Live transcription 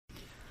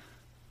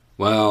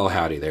Well,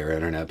 howdy there,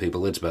 Internet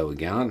people. It's Bo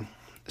again.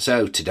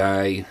 So,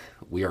 today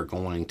we are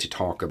going to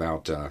talk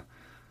about a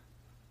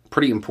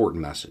pretty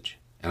important message,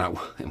 and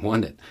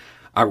one that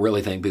I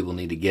really think people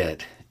need to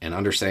get and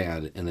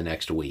understand in the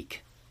next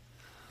week.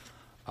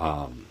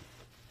 Not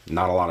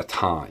a lot of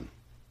time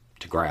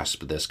to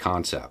grasp this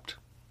concept.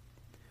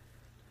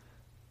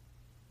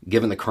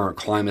 Given the current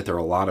climate, there are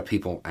a lot of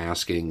people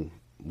asking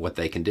what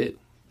they can do,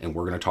 and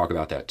we're going to talk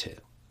about that too.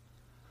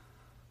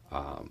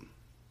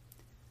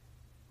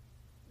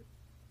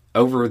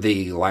 Over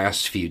the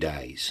last few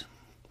days,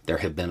 there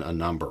have been a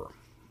number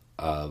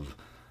of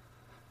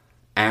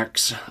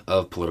acts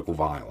of political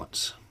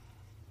violence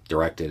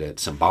directed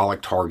at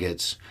symbolic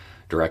targets,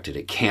 directed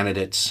at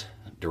candidates,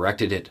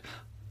 directed at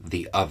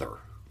the other,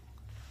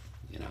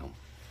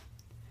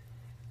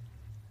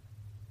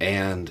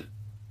 And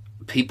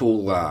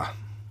people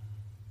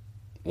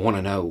want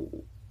to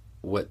know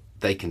what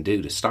they can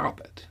do to stop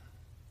it.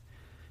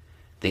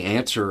 The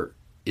answer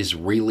is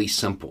really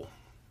simple.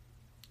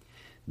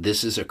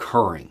 This is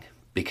occurring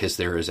because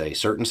there is a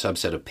certain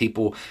subset of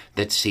people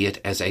that see it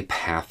as a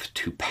path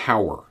to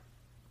power.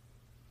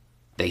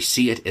 They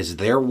see it as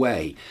their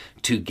way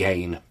to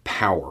gain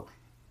power.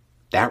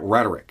 That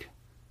rhetoric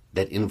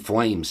that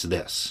inflames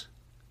this.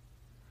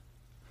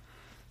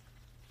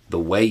 The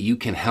way you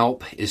can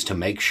help is to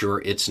make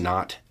sure it's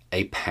not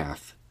a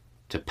path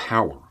to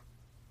power.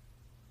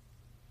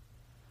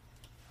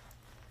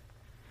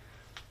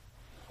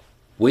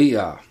 We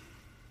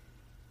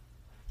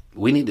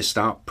need to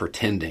stop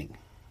pretending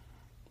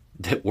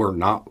that we're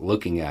not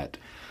looking at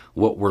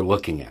what we're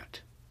looking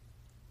at.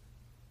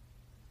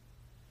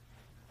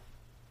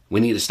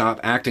 We need to stop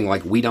acting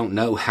like we don't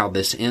know how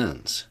this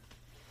ends.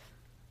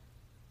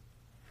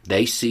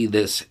 They see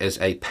this as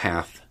a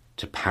path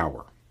to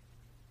power.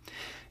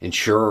 And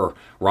sure,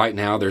 right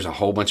now there's a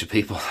whole bunch of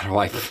people that are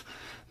like,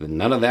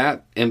 none of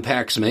that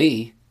impacts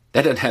me.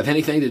 That doesn't have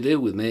anything to do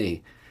with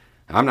me.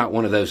 I'm not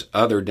one of those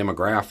other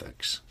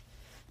demographics.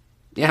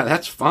 Yeah,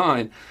 that's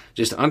fine.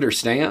 Just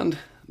understand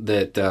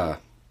that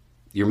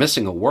you're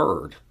missing a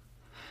word.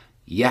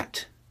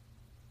 Yet.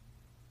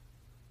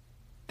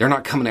 They're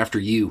not coming after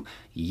you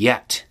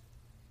yet.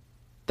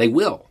 They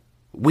will.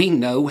 We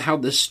know how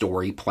this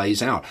story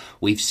plays out.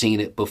 We've seen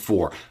it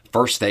before.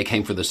 First they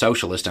came for the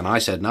socialist and I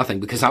said nothing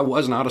because I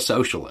was not a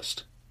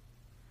socialist.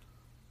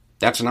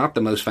 That's not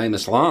the most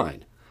famous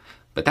line,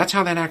 but that's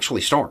how that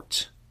actually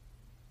starts.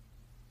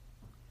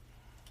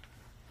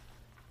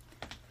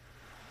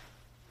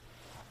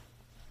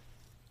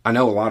 I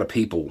know a lot of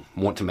people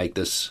want to make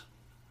this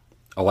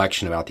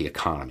election about the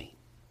economy.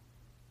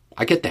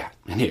 I get that.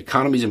 And the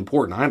economy is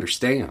important. I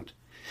understand.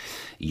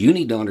 You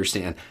need to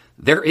understand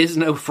there is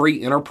no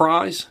free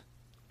enterprise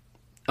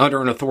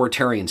under an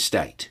authoritarian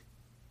state.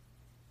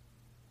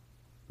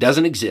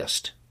 Doesn't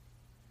exist.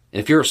 And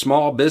if you're a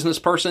small business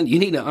person, you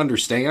need to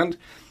understand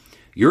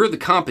you're the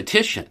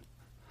competition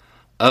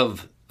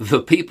of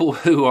the people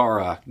who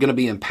are going to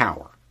be in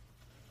power.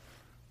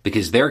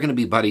 Because they're going to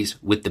be buddies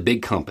with the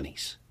big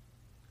companies.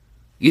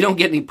 You don't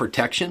get any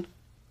protection.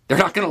 They're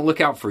not going to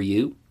look out for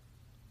you.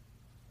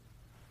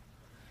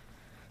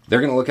 They're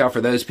going to look out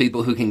for those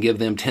people who can give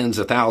them tens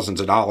of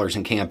thousands of dollars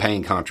in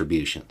campaign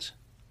contributions.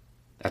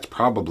 That's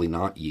probably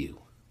not you.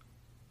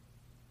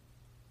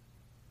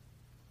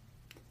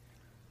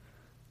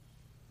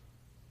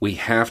 We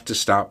have to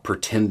stop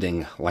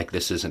pretending like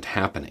this isn't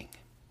happening.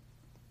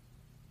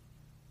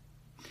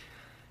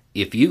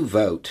 If you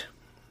vote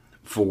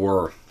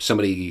for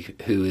somebody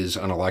who is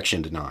an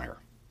election denier,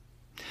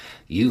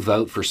 you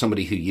vote for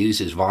somebody who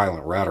uses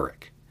violent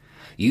rhetoric.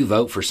 You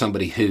vote for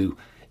somebody who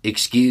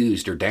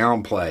excused or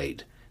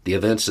downplayed the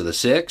events of the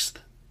 6th.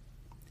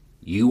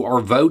 You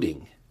are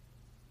voting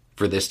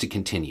for this to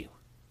continue.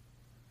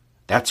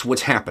 That's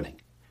what's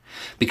happening.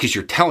 Because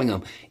you're telling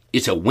them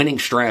it's a winning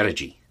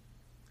strategy.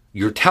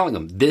 You're telling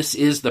them this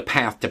is the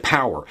path to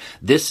power.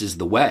 This is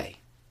the way.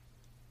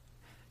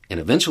 And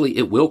eventually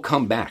it will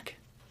come back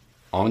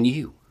on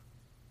you.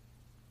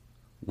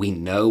 We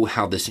know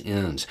how this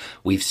ends.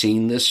 We've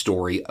seen this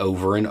story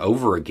over and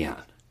over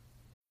again.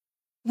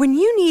 When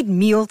you need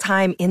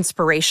mealtime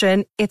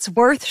inspiration, it's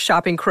worth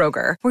shopping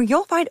Kroger, where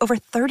you'll find over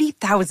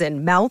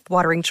 30,000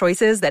 mouth-watering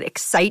choices that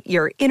excite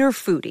your inner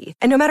foodie.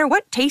 And no matter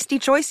what tasty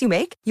choice you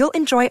make, you'll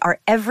enjoy our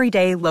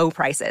everyday low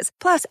prices,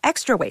 plus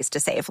extra ways to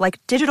save,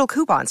 like digital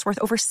coupons worth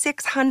over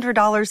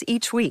 $600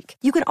 each week.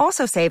 You can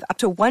also save up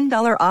to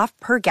 $1 off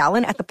per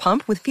gallon at the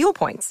pump with fuel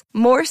points.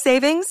 More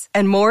savings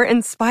and more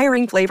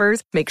inspiring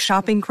flavors make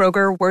shopping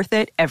Kroger worth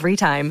it every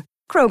time.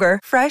 Kroger,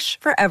 fresh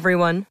for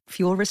everyone.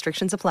 Fuel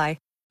restrictions apply.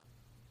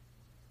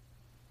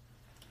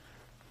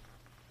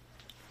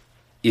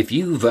 If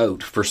you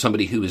vote for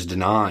somebody who is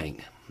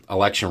denying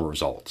election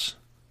results,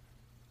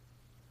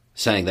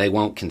 saying they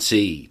won't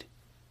concede,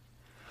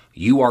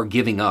 you are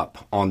giving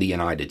up on the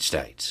United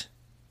States.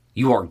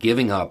 You are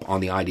giving up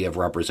on the idea of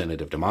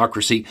representative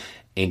democracy,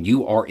 and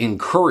you are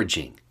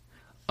encouraging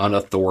an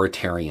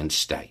authoritarian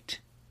state.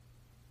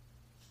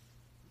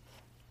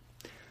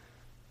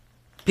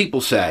 People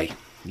say,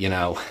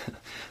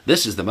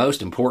 This is the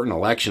most important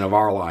election of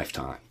our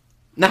lifetime.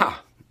 No.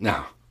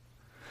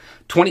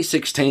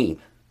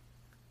 2016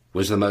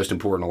 was the most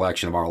important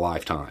election of our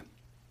lifetime.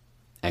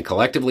 And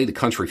collectively, the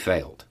country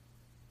failed.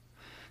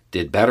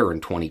 Did better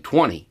in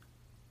 2020,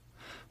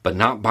 but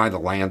not by the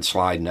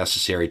landslide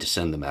necessary to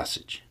send the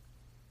message.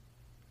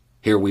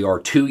 Here we are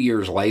 2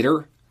 years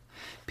later,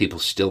 people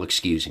still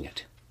excusing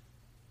it.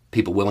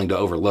 People willing to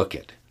overlook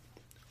it.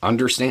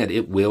 Understand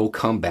it will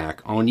come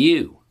back on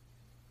you.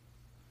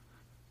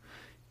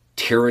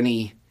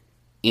 Tyranny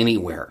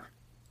anywhere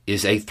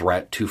is a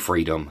threat to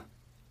freedom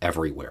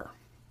everywhere.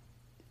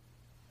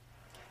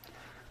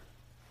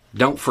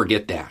 Don't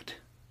forget that.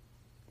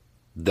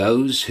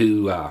 Those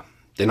who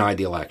deny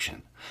the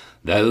election,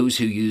 those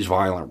who use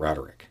violent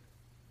rhetoric,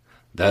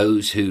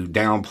 those who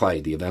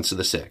downplay the events of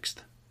the 6th,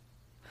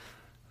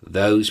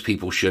 those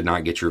people should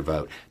not get your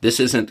vote. This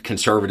isn't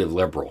conservative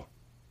liberal.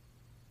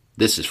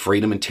 This is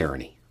freedom and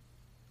tyranny.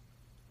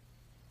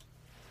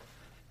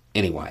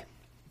 Anyway,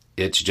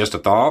 it's just a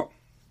thought.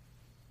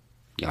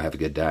 Y'all have a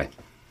good day.